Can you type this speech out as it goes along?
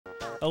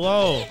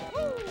Hello,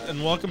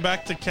 and welcome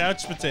back to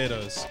Couch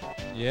Potatoes.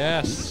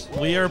 Yes.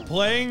 We are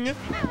playing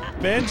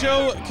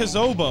Banjo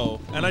Kazooie,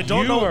 and I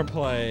don't know. You are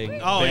playing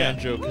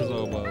Banjo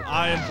Kazooie.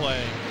 I am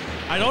playing.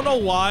 I don't know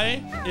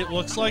why it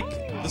looks like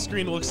the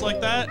screen looks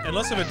like that,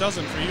 unless if it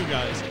doesn't for you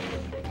guys.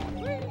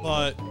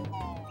 But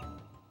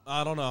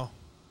I don't know.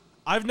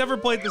 I've never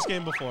played this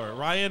game before.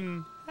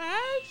 Ryan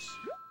has,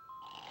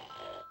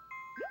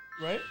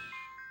 right?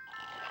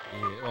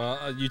 Yeah,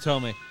 well, you tell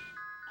me.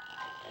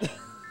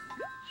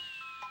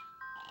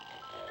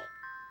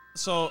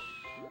 So,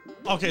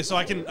 okay, so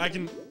I can.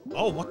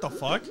 Oh, what the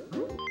fuck?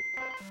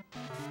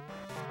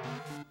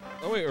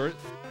 Oh wait, or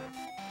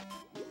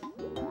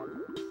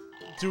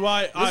do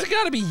I? This has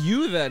got to be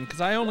you then,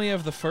 because I only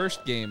have the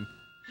first game.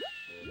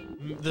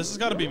 This has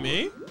got to be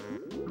me.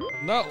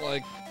 Not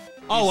like.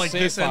 Oh, like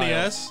this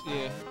NES?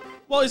 Yeah.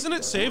 Well, isn't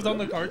it saved on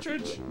the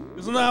cartridge?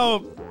 Isn't that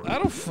how? I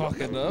don't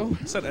fucking know.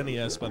 I said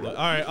NES, by the way.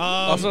 All right.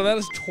 Also, that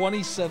is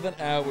 27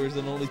 hours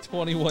and only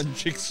 21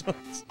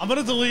 jigsaws. I'm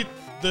gonna delete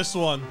this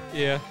one.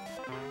 Yeah.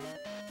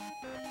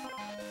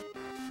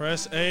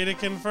 Press A to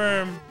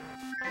confirm.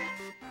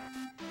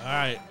 All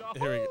right,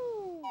 here we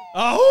go.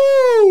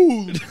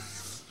 Oh!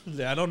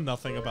 Yeah, I know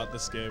nothing about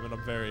this game, and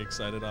I'm very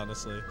excited,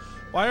 honestly.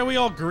 Why are we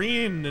all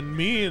green and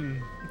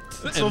mean?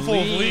 It's so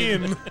full of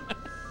lean.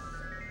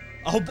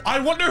 Oh, I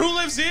wonder who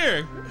lives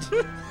here.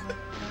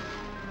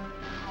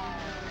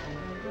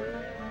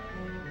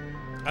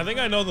 I think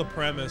I know the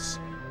premise.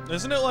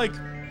 Isn't it like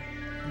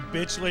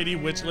bitch lady,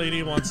 witch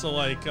lady wants to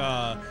like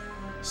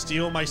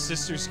steal my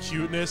sister's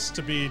cuteness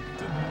to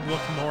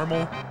look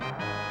normal?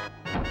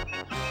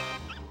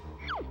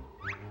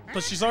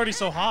 But she's already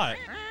so hot.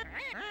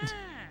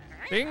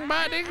 Ding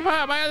ba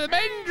by the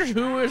bench,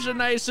 who is the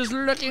nicest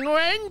looking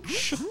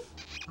wench?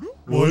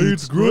 Why,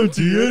 it's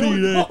Grunty any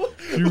day.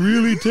 She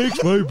really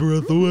takes my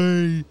breath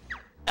away.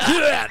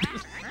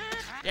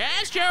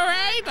 Yes, you're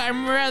right.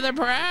 I'm rather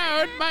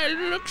proud. My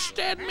looks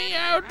stand me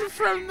out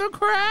from the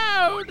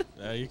crowd.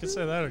 Yeah, you can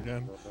say that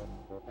again.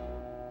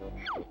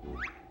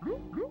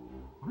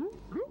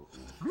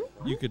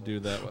 You could do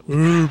that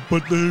one.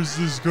 But there's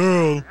this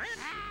girl.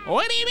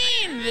 What do you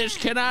mean? This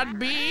cannot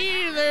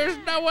be. There's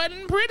no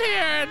one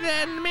prettier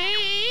than me.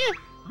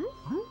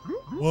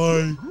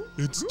 Why,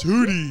 it's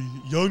Tootie,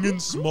 young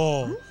and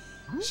small.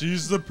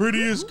 She's the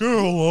prettiest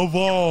girl of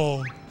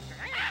all.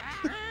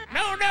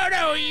 No, no,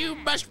 no, you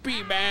must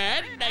be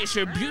mad.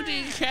 Nicer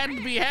beauty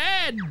can't be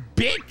had,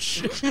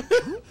 bitch.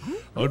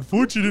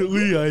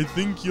 Unfortunately, I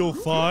think you'll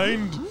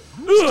find...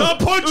 Stop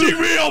punching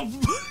me! I'll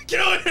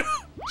kill you!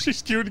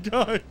 She's cute and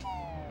kind.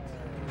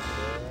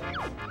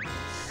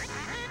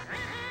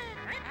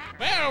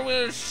 Well,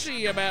 we'll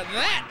see about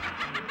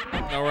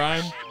that. No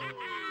rhyme.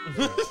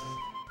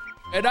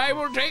 And I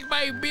will take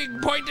my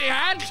big pointy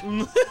hat.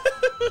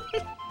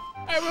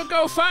 I will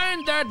go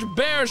find that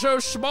bear so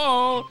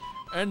small,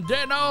 and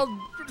then I'll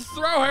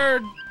throw her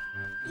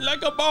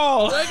Like a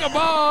ball. like a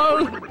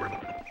ball.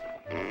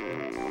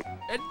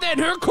 And then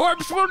her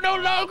corpse will no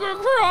longer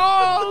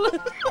crawl.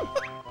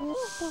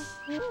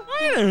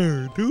 Hey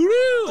there,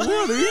 Tootie.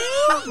 What are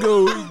you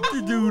going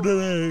to do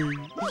today?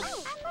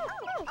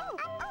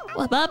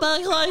 When my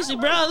crazy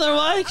brother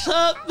wakes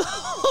up,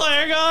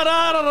 we're going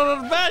out on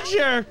an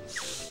adventure.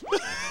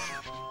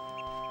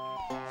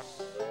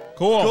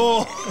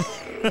 Cool.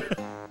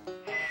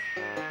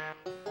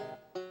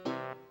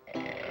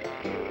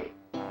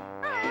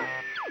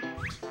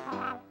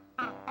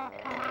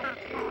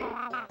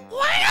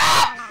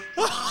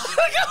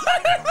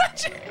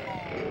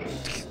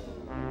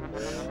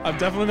 I'm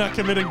definitely not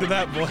committing to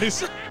that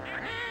voice.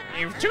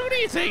 If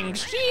Tootie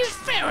thinks she's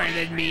fairer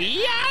than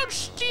me, I'll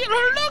steal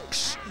her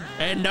looks,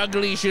 and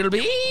ugly she'll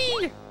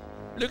be.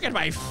 Look at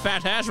my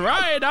fat ass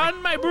ride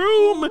on my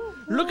broom.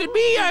 Look at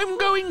me, I'm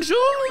going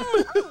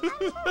zoom.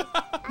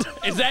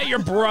 Is that your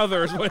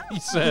brother, is what he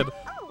said.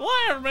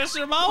 Where,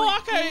 Mr. Mo?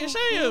 I can't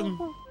see him.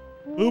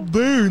 Up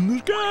there in the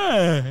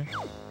sky.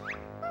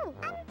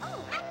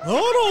 I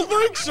don't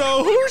think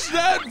so. Who's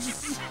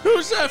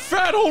that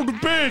fat old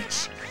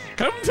bitch?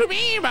 Come to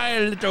me, my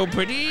little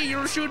pretty.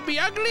 You'll shoot me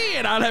ugly,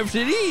 and I'll have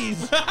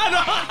titties.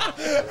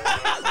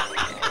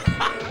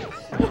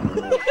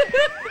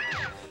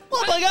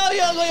 Oh my God,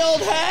 you ugly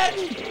old hat!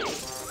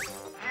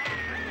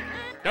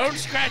 Don't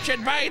scratch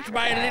and bite,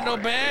 my little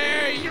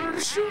bear. You'll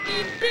soon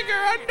need bigger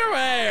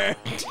underwear.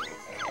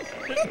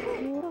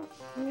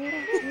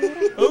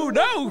 Oh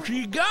no,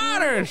 she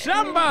got her.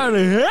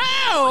 Somebody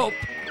help!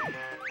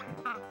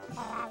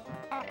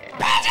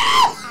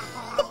 Banjo!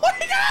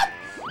 Wake up!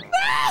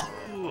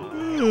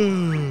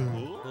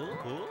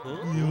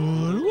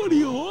 What do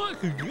you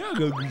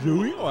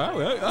want?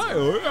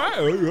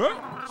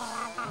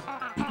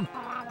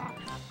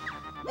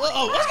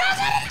 Oh, what's going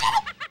on?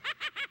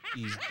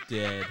 He's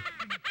dead.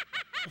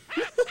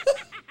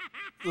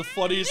 The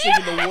funniest thing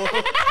in the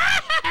world.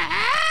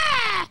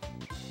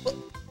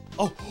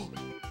 Oh,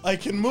 I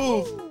can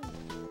move.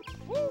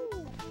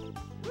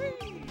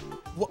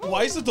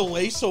 Why is the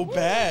delay so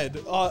bad?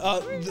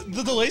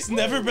 The delay's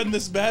never been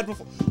this bad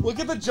before. Look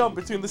at the jump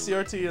between the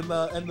CRT and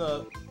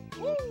the.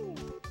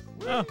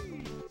 Oh.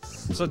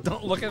 So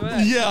don't look at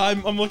that. Yeah,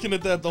 I'm looking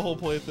at that the whole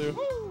playthrough.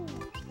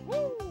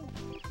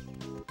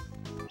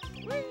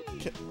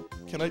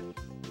 Can I?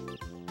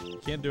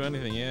 Can't do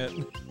anything yet.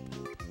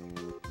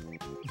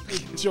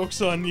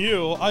 Joke's on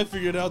you. I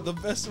figured out the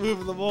best move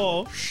of them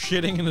all.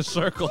 Shitting in a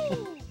circle.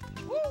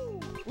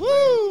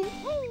 Woo!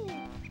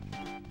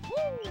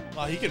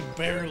 Wow, he can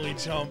barely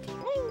jump.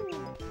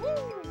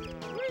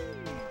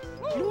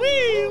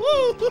 Wee!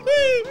 Woo!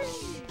 Wee!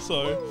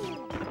 Sorry.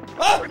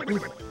 Ah!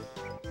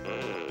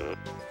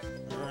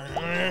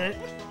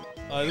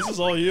 This is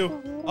all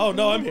you. Oh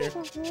no, I'm here.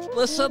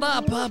 Listen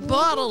up,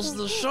 Bottle's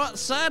the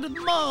short-sighted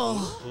mole.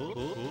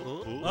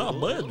 Ah,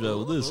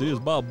 Banjo, this is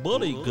my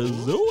buddy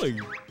Kazooie.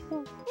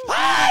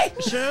 Hi!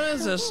 Sure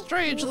is a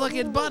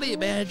strange-looking buddy,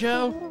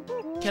 Banjo.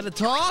 Can it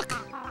talk?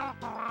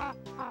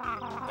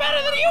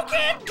 Better than you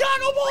can,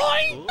 Goggle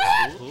Boy!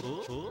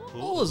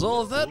 What was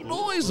all that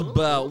noise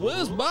about?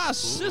 Where's my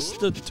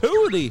sister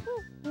Tootie?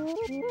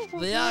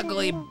 The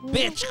ugly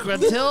bitch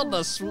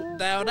Gruntilda swooped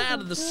down out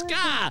of the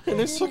sky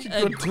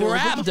and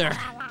grabbed her.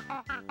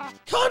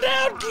 Calm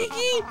down,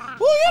 Kiki!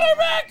 We'll get her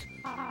back!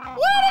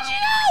 Where did she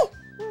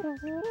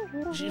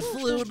go? She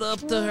flew up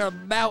to her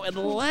mountain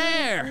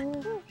lair.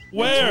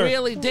 Where? It's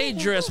really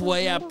dangerous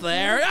way up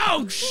there.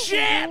 Oh,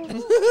 shit!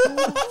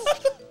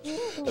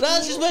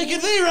 That's just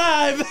making me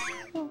rhyme!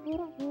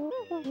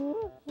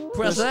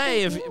 Press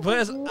A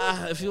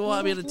if you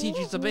want me to teach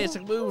you some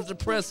basic moves, or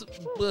press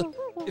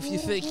if you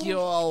think you're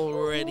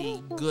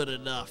already good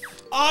enough.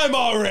 I'm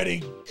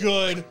already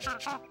good.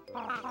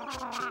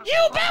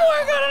 You bet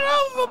we're good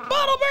enough,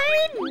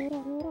 Buttlebean!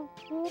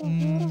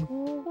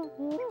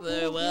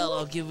 Very well,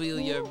 I'll give you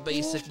your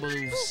basic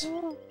moves.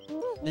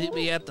 Meet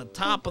me at the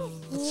top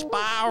of the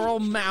Spiral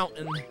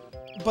Mountain.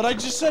 But I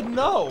just said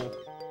no.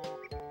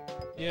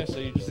 Yeah,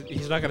 so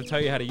he's not going to tell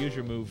you how to use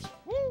your moves.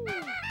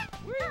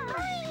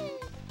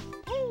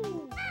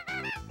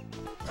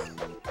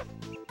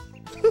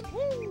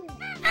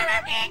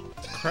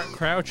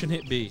 Crouch and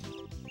hit B.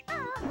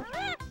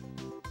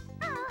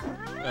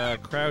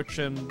 Crouch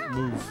and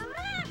move.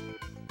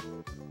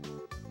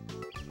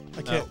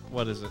 I can't.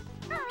 What is it?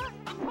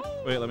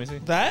 Wait, let me see.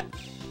 That?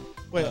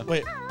 Wait,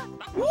 wait.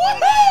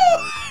 Woohoo!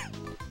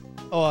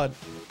 Hold on.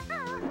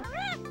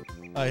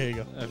 Oh, here you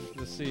go.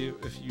 Let's see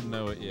if you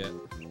know it yet.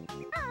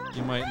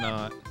 You might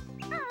not.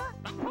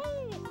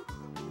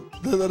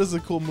 That is a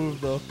cool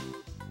move, though.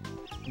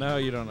 No,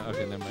 you don't know.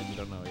 Okay, never mind. You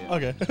don't know it yet.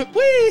 Okay.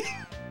 Whee!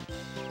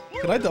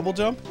 Can I double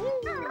jump?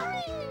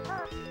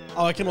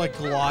 Oh, I can like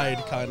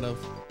glide, kind of.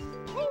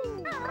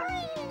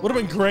 Would have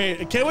been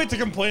great. I can't wait to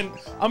complain.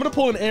 I'm gonna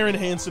pull an Aaron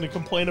Hansen and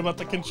complain about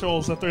the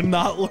controls that they're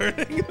not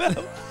learning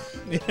them.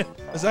 Yeah.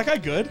 Is that guy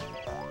good?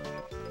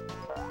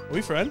 Are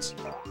we friends?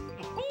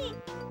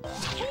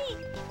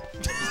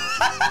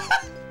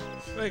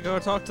 Wait, go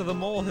talk to the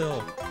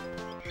molehill.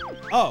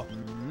 Oh.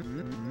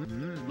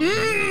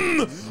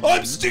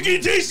 I'm sticky,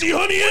 tasty,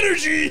 honey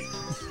energy.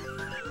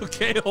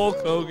 Okay, Hulk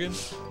Hogan.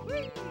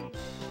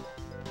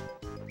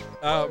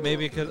 Oh,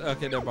 maybe because...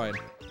 Okay, never mind.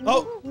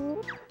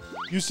 Oh.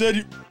 You said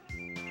you...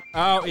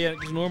 Oh, yeah,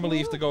 because normally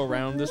you have to go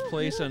around this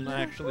place and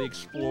actually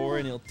explore,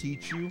 and he'll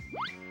teach you.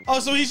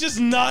 Oh, so he's just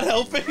not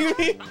helping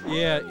me?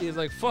 Yeah, he's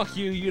like, fuck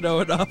you, you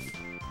know enough.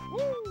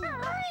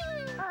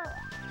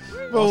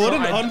 Bro, what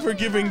an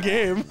unforgiving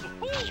game.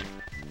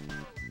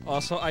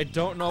 Also, I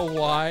don't know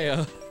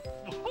why,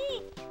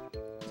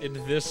 in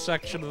this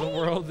section of the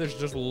world, there's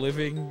just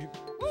living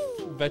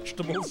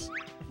vegetables.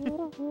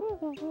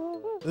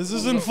 This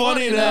isn't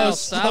funny now.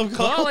 Stop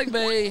calling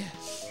me.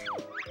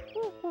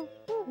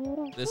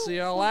 This is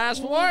your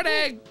last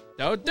warning.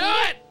 Don't do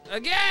it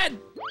again.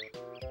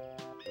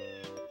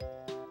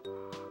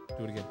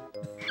 Do it again.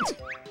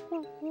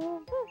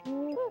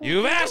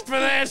 You've asked for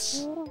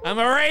this. I'm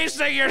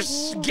erasing your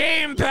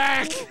game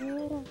pack.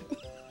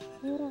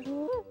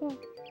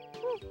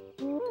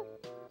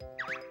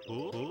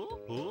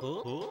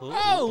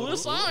 Oh, we're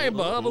sorry,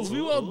 Bottles.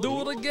 We won't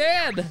do it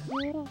again.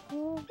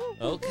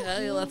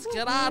 Okay, let's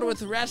get on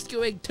with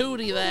rescuing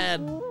Tootie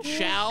then,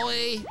 shall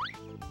we?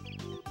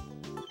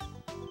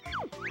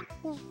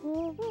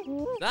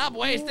 Stop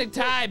wasting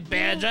time,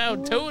 Banjo.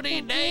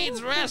 Tootie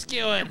needs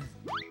rescuing.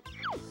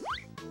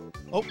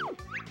 Oh.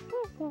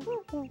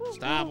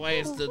 Stop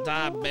wasting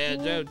time,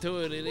 Banjo.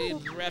 Tootie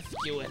needs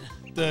rescuing.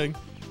 Dang.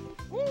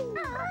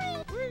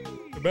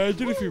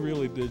 Imagine if you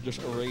really did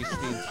just erase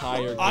the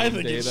entire game I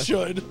think data. it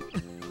should.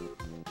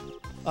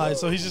 Alright,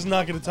 so he's just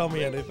not gonna tell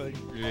me anything.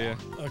 Yeah.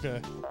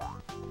 Okay.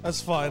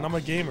 That's fine, I'm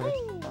a gamer.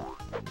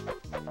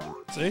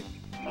 See?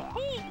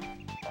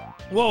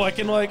 Whoa, I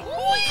can like...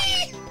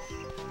 Whee!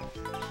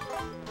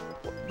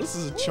 This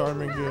is a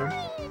charming game.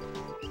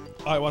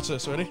 Alright, watch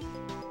this, ready?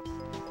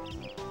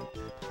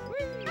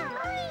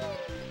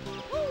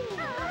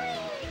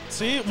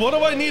 See? What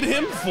do I need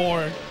him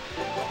for?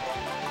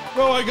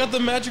 Bro, I got the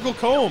magical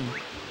comb.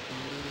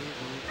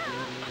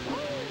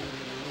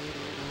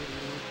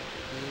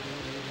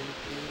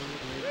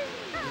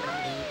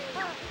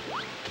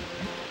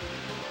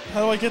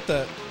 How do I get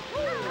that?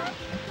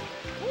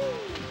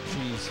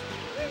 Jeez.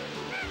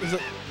 Is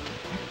it?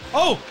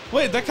 Oh,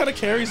 wait, that kind of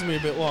carries me a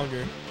bit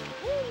longer.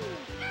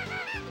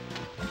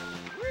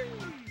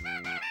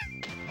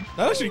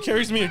 That actually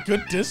carries me a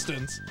good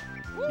distance.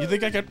 You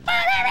think I could?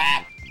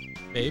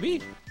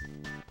 Maybe?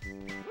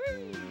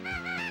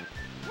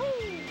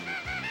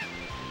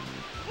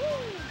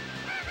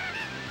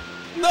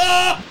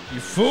 No! You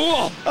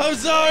fool! I'm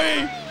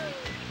sorry!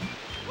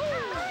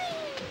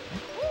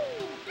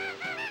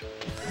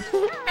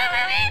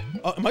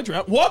 Am I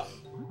drowned? What?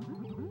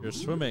 You're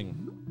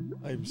swimming.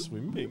 I'm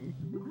swimming.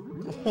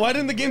 Why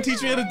didn't the game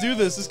teach me how to do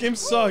this? This game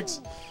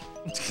sucks.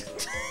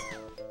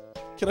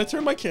 Can I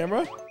turn my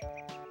camera?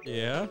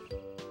 Yeah?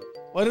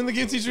 Why didn't the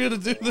game teach me how to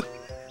do this?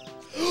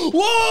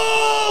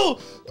 Whoa!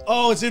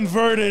 Oh, it's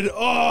inverted.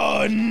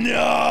 Oh,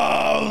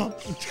 no!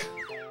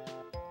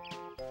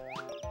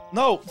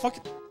 No, fuck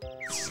it.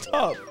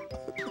 Stop.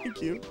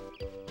 Thank you.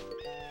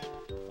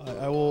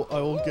 I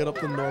will get up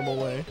the normal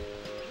way.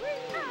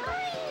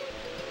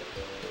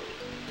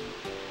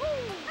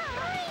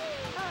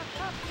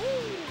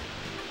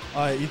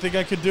 Alright, you think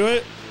I could do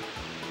it?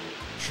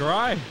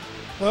 Try.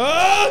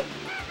 Ah!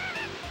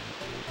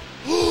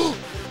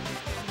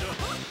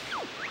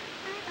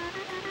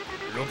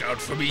 Look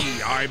out for me,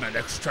 I'm an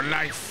extra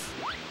life.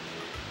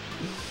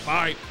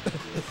 Bye.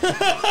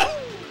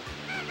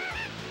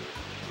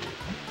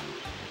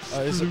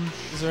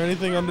 Is there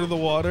anything under the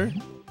water?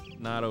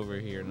 Not over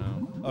here,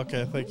 no.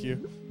 Okay, thank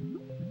you.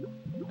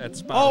 At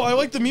Spiral, Oh, I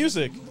like the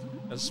music.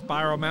 at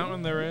Spiral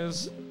Mountain there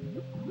is.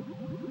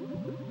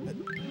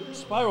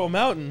 Spiral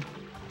Mountain.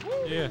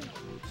 Yeah.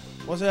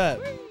 What's that?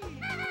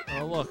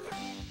 Oh, look.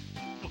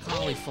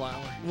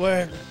 Cauliflower.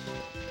 Where?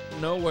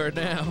 Nowhere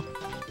now.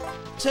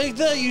 Take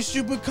that, you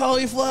stupid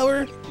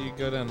cauliflower. You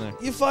go down there.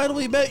 You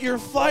finally met your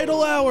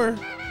final hour.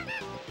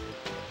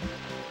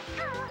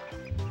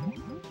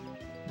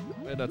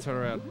 Wait, no, turn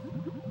around.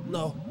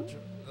 No.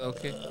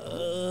 Okay.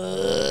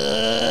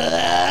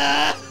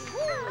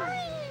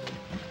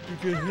 You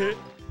can hit.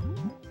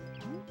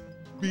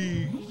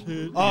 Be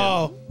hit.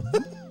 Oh.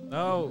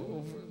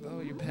 No. Oh,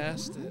 you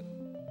passed it.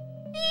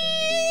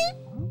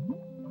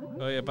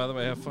 Oh, yeah, by the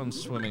way, have fun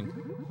swimming.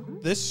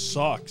 This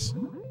sucks.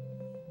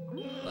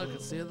 Look,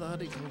 it's the other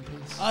honeycomb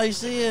piece. I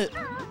see it.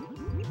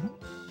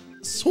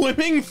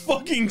 Swimming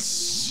fucking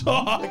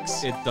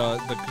sucks. It does.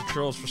 The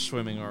controls for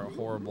swimming are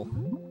horrible.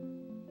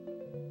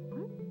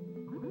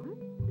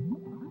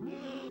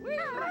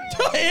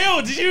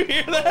 Ew, did you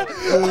hear that?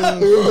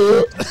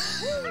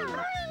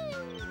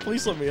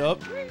 Please let me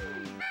up.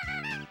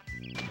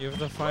 You have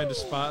to find a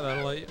spot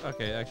that'll let you.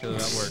 Okay, actually,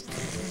 that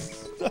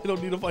worked. I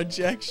don't need to find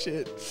jack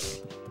shit.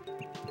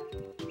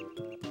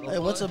 Hey,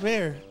 what's up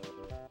here?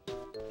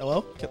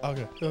 Hello?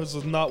 Okay, I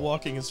was not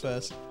walking as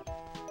fast.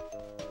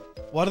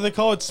 Why do they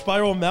call it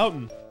Spiral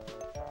Mountain?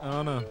 I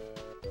don't know.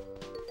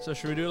 So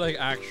should we do like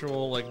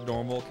actual like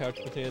normal Couch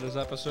Potatoes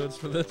episodes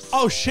for this?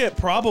 Oh shit,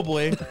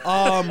 probably.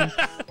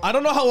 I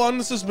don't know how long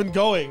this has been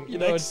going. You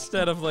know,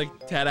 instead of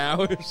like 10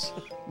 hours.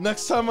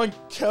 Next time on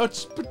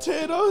Couch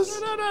Potatoes?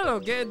 No.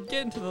 Get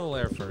into the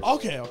lair first.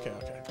 Okay.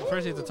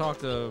 First, you have to talk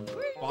to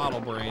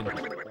Bottle Brain.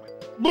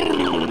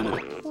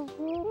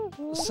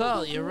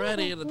 So, you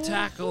ready to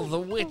tackle the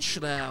witch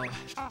now?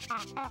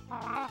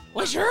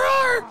 We sure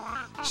are!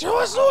 Show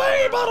us the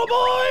way, Bottle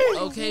Boy!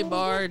 Okay,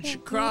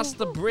 Marge, cross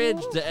the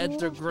bridge to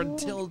enter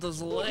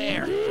Gruntilda's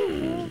lair.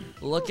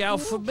 Look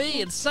out for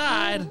me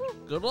inside.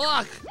 Good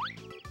luck.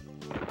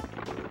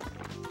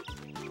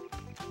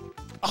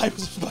 I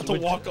was about to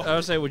walk off. I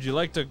would say, would you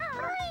like to...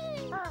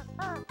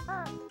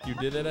 You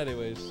did it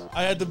anyways.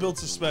 I had to build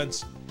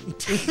suspense.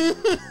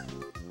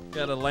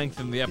 Gotta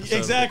lengthen the episode.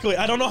 Exactly.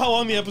 I don't know how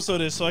long the episode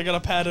is, so I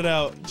gotta pad it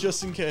out,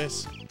 just in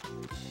case.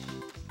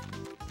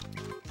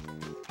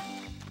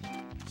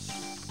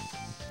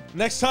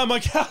 Next time on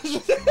Couch.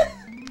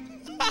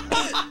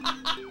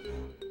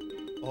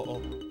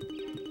 Uh-oh.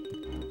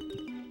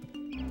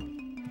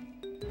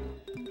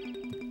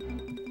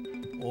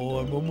 Oh,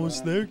 I'm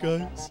almost there,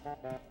 guys.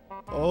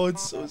 Oh,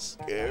 it's so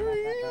scary.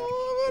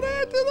 Oh, I'm gonna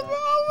have to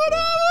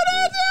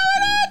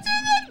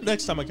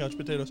Next time on Couch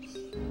Potatoes.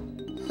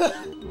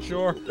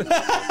 Sure.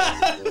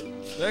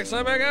 Next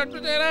time I got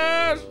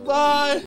potatoes. Bye.